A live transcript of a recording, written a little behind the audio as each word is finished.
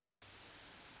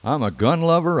I'm a gun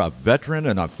lover, a veteran,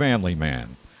 and a family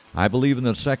man. I believe in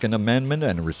the Second Amendment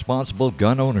and responsible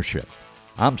gun ownership.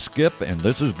 I'm Skip, and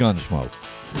this is Gunsmoke.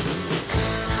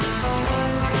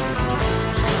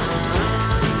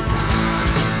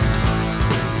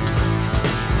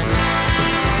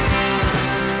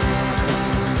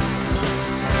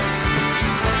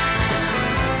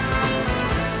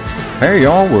 Hey,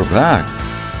 y'all, we're back.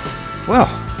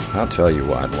 Well, I'll tell you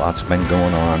what, lots been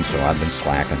going on, so I've been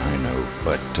slacking, I know.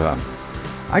 But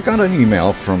I got an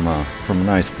email from a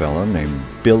nice fella named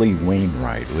Billy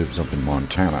Wainwright, lives up in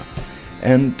Montana.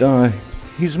 And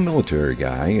he's a military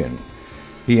guy, and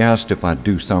he asked if I'd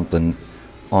do something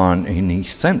and he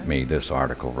sent me this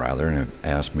article, rather, and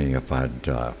asked me if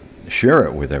I'd share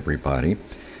it with everybody.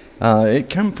 It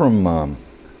came from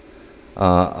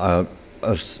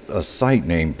a site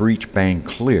named Breachbang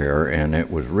Clear, and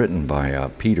it was written by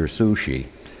Peter Sushi,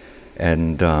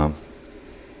 and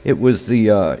it was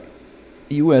the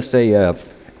USAF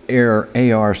Air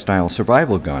AR style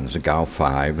survival guns, the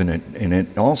GAU-5, and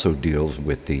it also deals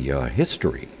with the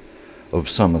history of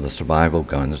some of the survival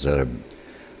guns that have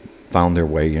found their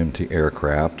way into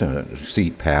aircraft,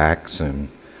 seat packs, and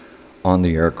on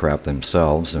the aircraft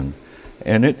themselves, and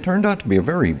it turned out to be a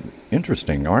very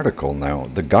interesting article. Now,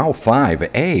 the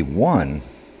GAU-5A1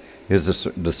 is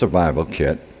the survival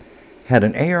kit, had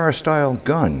an AR-style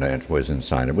gun that was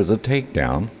inside. It was a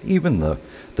takedown. Even the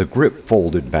grip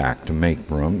folded back to make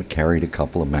room. It carried a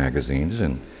couple of magazines,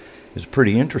 and it's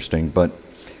pretty interesting. But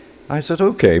I said,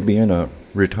 okay, being a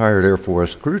retired Air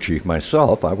Force crew chief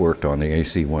myself, I worked on the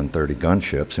AC-130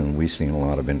 gunships, and we've seen a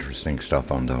lot of interesting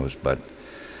stuff on those. But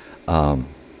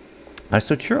I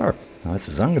said, sure. I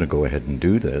said, I'm going to go ahead and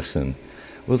do this, and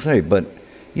we'll say, but,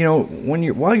 you know,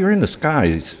 while you're in the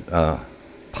skies,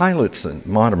 pilots and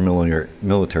modern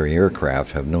military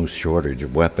aircraft have no shortage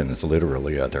of weapons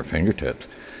literally at their fingertips.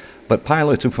 But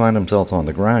pilots who find themselves on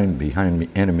the ground behind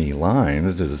enemy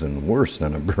lines is worse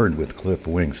than a bird with clipped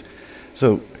wings.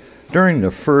 So during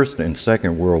the First and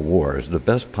Second World Wars, the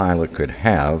best pilot could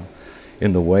have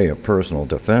in the way of personal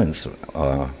defense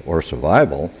or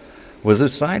survival was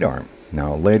his sidearm.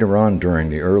 Now, later on during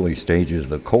the early stages of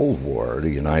the Cold War,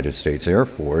 the United States Air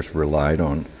Force relied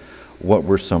on what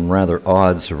were some rather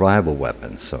odd survival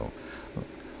weapons. So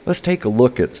let's take a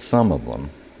look at some of them,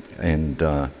 and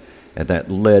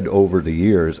that led over the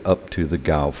years up to the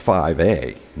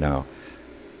GAU-5A. Now,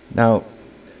 the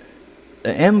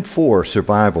M4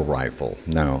 survival rifle.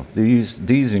 Now, these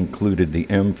included the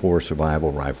M4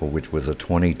 survival rifle, which was a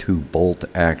 22 bolt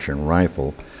action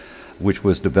rifle, which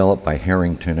was developed by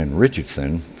Harrington and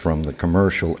Richardson from the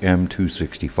commercial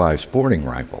M265 sporting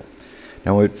rifle.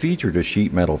 Now, it featured a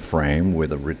sheet metal frame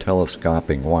with a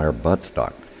retelescoping wire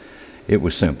buttstock. It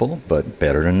was simple, but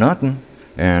better than nothing,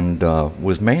 and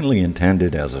was mainly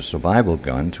intended as a survival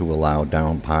gun to allow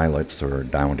downed pilots or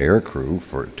downed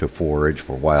aircrew to forage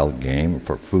for wild game,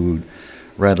 for food,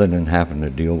 rather than having to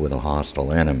deal with a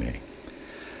hostile enemy.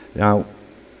 Now,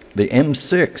 the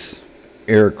M6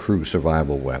 aircrew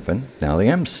survival weapon. Now, the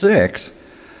M6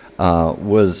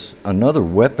 was another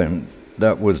weapon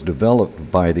that was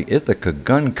developed by the Ithaca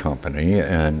Gun Company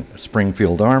and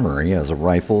Springfield Armory as a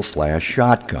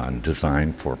rifle/shotgun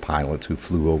designed for pilots who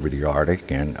flew over the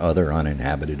Arctic and other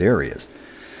uninhabited areas.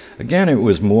 Again, it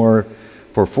was more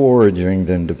for foraging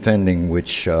than defending,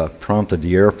 which prompted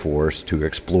the Air Force to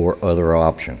explore other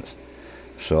options.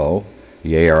 So,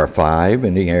 the AR-5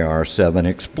 and the AR-7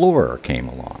 Explorer came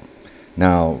along.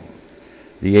 Now,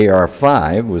 the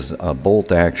AR-5 was a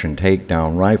bolt-action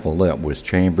takedown rifle that was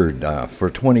chambered for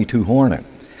 .22 Hornet,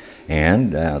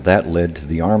 and that led to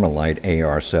the Armalite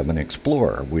AR-7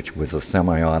 Explorer, which was a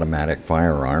semi-automatic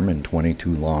firearm and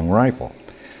 .22 long rifle.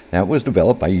 That was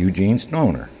developed by Eugene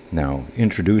Stoner. Now,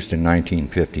 introduced in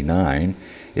 1959,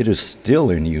 it is still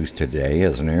in use today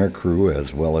as an aircrew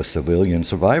as well as civilian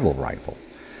survival rifle.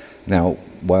 Now,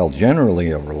 while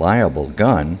generally a reliable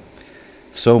gun,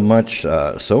 so much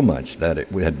that it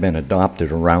had been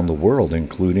adopted around the world,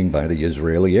 including by the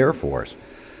Israeli Air Force.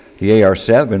 The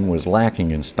AR-7 was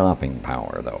lacking in stopping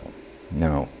power, though.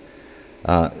 Now,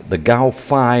 the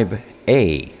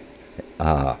GAU-5A,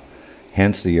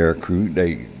 hence the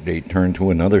aircrew, they turned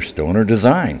to another Stoner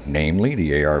design, namely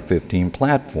the AR-15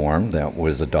 platform that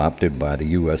was adopted by the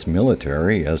U.S.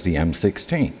 military as the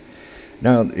M16.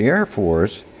 Now, the Air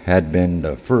Force had been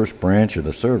the first branch of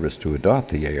the service to adopt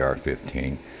the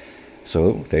AR-15,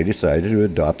 so they decided to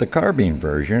adopt the carbine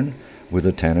version with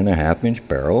a 10.5-inch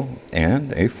barrel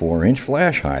and a 4-inch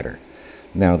flash hider.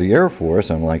 Now, the Air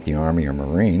Force, unlike the Army or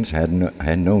Marines, had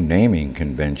no naming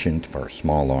convention for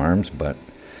small arms, but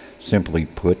simply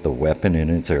put the weapon in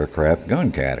its aircraft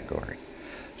gun category.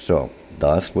 So,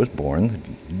 thus was born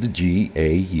the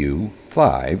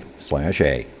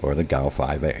GAU-5/A, or the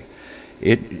GAU-5A.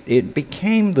 It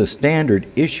became the standard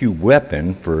issue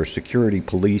weapon for security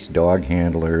police, dog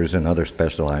handlers, and other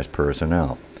specialized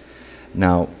personnel.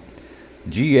 Now,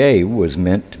 GA was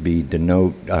meant to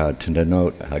denote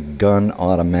a gun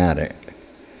automatic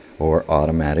or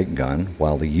automatic gun,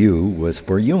 while the U was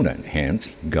for unit,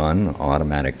 hence gun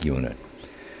automatic unit.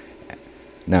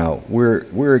 Now,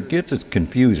 where it gets as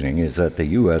confusing is that the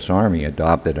U.S. Army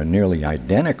adopted a nearly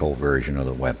identical version of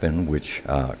the weapon, which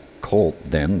Colt,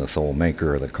 then the sole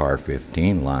maker of the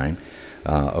CAR-15 line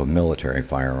of military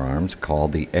firearms,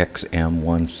 called the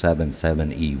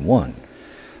XM177E1.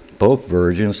 Both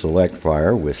versions select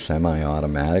fire with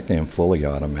semi-automatic and fully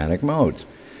automatic modes,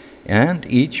 and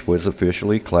each was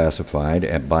officially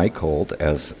classified by Colt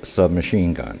as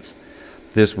submachine guns.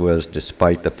 This was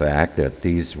despite the fact that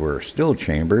these were still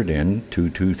chambered in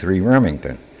 .223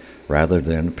 Remington, rather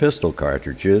than pistol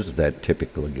cartridges that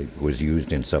typically was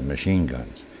used in submachine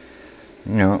guns.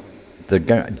 Now, the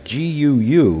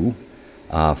GUU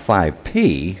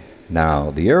 5P,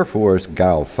 now the Air Force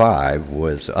GAU-5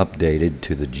 was updated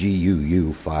to the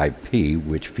GUU 5P,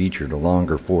 which featured a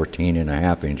longer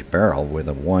 14.5-inch barrel with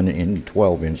a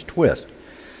 1-12-inch twist.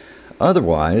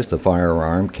 Otherwise, the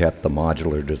firearm kept the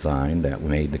modular design that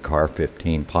made the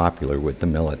CAR-15 popular with the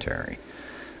military.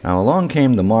 Now, along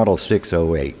came the Model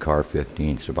 608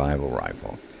 CAR-15 survival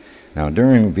rifle. Now,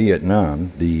 during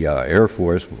Vietnam, the Air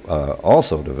Force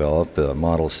also developed the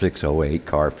Model 608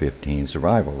 CAR-15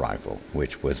 survival rifle,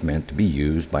 which was meant to be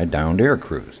used by downed air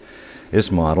crews. This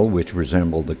model, which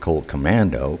resembled the Colt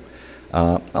Commando,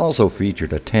 also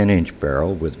featured a 10-inch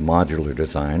barrel with modular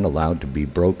design allowed to be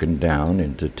broken down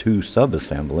into 2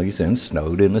 sub-assemblies and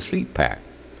stowed in a seat pack.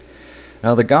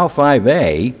 Now, the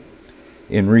GAU-5A,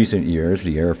 in recent years,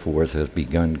 the Air Force has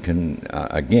begun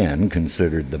again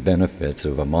considered the benefits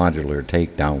of a modular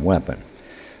takedown weapon.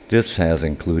 This has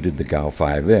included the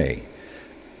GAU-5A.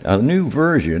 A new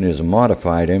version is a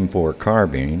modified M4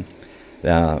 carbine,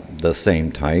 the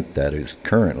same type that is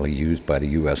currently used by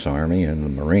the U.S. Army and the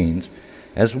Marines,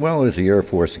 as well as the Air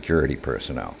Force security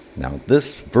personnel. Now,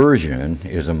 this version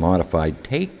is a modified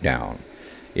takedown.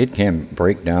 It can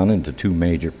break down into 2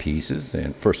 major pieces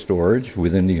and for storage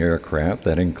within the aircraft.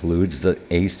 That includes the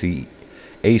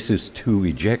ACES-2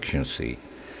 ejection seat.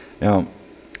 Now,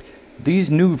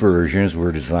 these new versions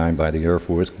were designed by the Air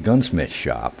Force Gunsmith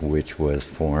Shop, which was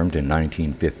formed in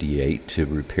 1958 to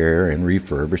repair and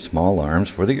refurbish small arms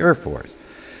for the Air Force.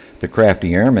 The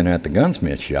crafty airmen at the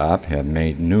Gunsmith Shop have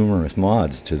made numerous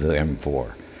mods to the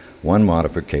M4. One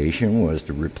modification was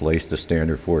to replace the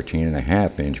standard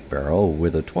 14.5-inch barrel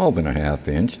with a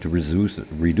 12.5-inch to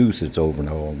reduce its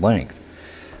overall length.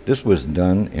 This was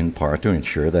done in part to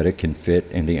ensure that it can fit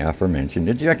in the aforementioned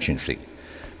ejection seat.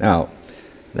 Now,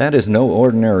 that is no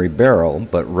ordinary barrel,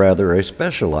 but rather a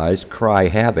specialized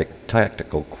Cry-Havoc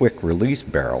Tactical Quick Release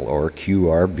Barrel, or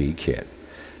QRB kit,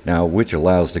 now which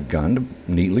allows the gun to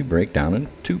neatly break down in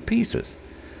 2 pieces.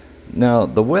 Now,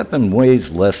 the weapon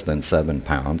weighs less than 7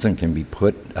 pounds and can be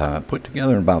put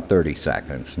together in about 30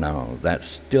 seconds. Now, that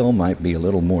still might be a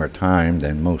little more time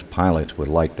than most pilots would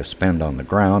like to spend on the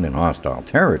ground in hostile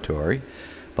territory,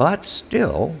 but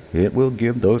still, it will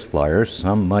give those flyers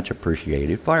some much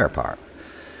appreciated firepower.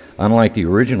 Unlike the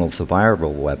original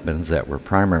survival weapons that were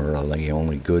primarily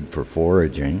only good for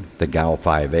foraging, the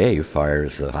GAU-5A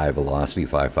fires the high-velocity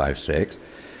 5.56,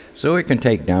 so it can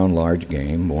take down large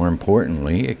game. More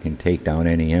importantly, it can take down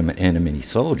any enemy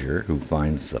soldier who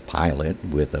finds the pilot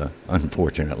with the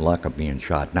unfortunate luck of being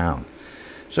shot down.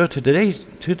 So to date,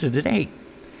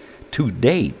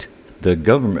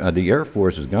 the Air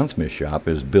Force's Gunsmith Shop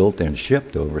has built and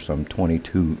shipped over some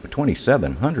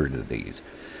 2,700 of these.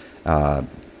 The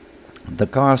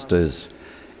cost to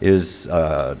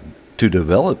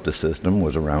develop the system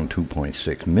was around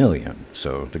 $2.6 million.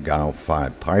 So the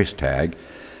GAU-5 price tag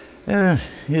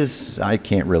I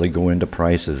can't really go into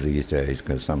prices these days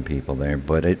because some people there,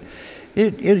 but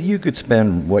you could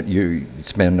spend what you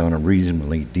spend on a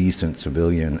reasonably decent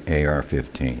civilian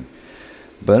AR-15.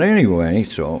 But anyway,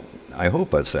 so I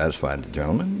hope I've satisfied the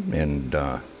gentleman, and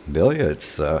Billy,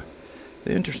 it's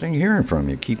interesting hearing from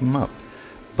you. Keep them up.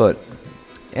 But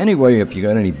anyway, if you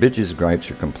got any bitches, gripes,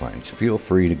 or complaints, feel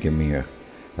free to give me a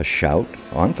shout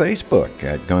on Facebook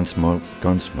at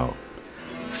Gunsmoke.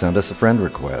 Send us a friend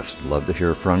request. Love to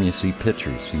hear from you, see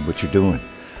pictures, see what you're doing.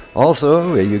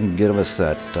 Also, you can get us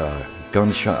at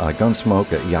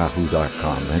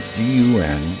gunsmoke@yahoo.com. That's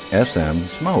GUNSM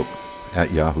smoke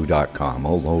at yahoo.com.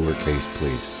 All lowercase,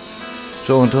 please.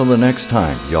 So until the next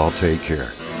time, y'all take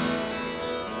care.